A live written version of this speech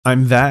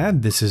I'm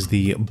Vadd. This is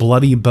the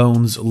Bloody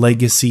Bones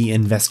Legacy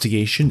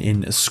investigation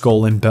in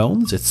Skull and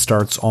Bones. It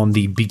starts on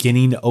the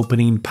beginning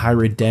opening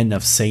pirate den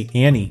of St.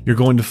 Annie. You're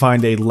going to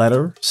find a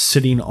letter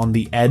sitting on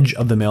the edge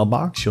of the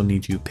mailbox. You'll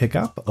need to pick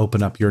up,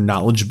 open up your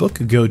knowledge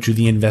book, go to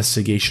the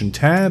investigation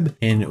tab,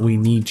 and we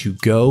need to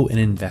go and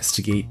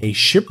investigate a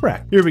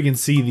shipwreck. Here we can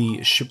see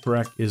the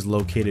shipwreck is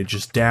located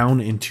just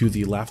down and to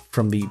the left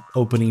from the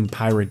opening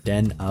pirate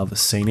den of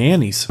St.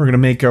 Annie's. We're going to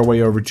make our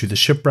way over to the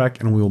shipwreck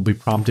and we will be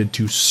prompted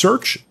to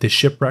search the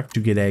shipwreck to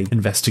get a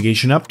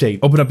investigation update.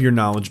 Open up your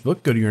knowledge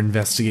book, go to your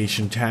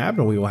investigation tab,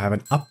 and we will have an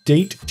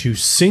update to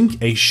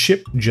sink a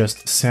ship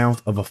just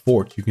south of a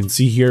fort. You can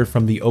see here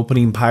from the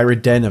opening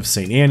pirate den of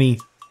St. Annie,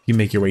 you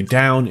make your way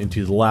down and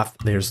to the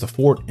left, there's the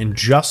fort, and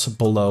just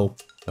below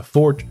the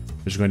fort,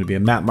 there's going to be a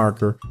map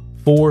marker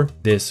for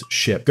this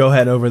ship. Go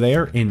ahead over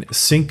there and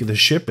sink the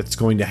ship. It's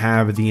going to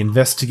have the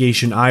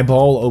investigation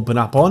eyeball open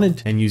up on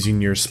it, and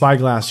using your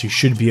spyglass, you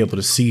should be able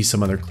to see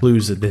some other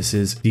clues that this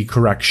is the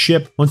correct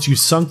ship. Once you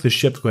sunk the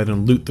ship, go ahead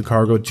and loot the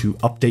cargo to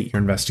update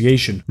your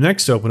investigation.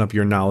 Next, open up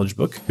your knowledge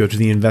book, go to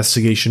the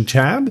investigation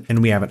tab,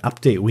 and we have an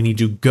update. We need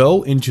to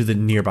go into the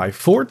nearby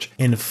fort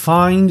and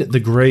find the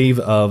grave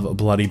of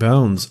Bloody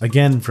Bones.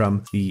 Again,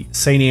 from the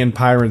St. Anne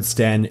Pirates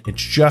Den,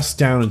 it's just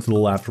down and to the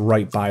left,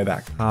 right by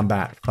that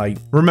combat fight.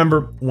 Remember,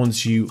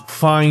 once you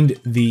find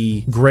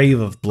the grave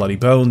of Bloody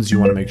Bones, you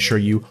want to make sure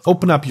you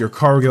open up your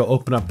cargo,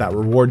 open up that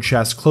reward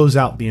chest, close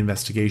out the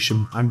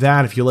investigation. I'm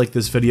Vadd. If you like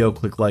this video,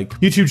 click like.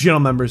 YouTube channel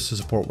members to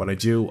support what I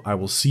do. I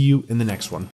will see you in the next one.